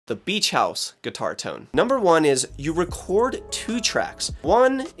the Beach House guitar tone. Number one is you record two tracks.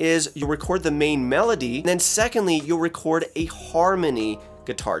 One is you record the main melody, and then secondly, you'll record a harmony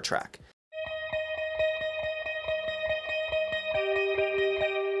guitar track.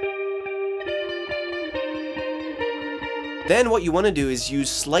 Then what you want to do is use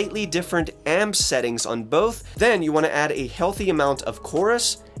slightly different amp settings on both. Then you want to add a healthy amount of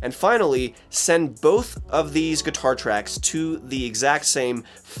chorus. And finally, send both of these guitar tracks to the exact same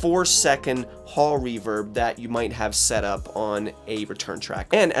 4-second hall reverb that you might have set up on a return track.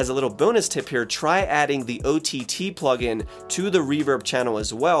 And as a little bonus tip here, try adding the OTT plugin to the reverb channel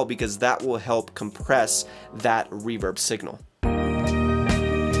as well, because that will help compress that reverb signal.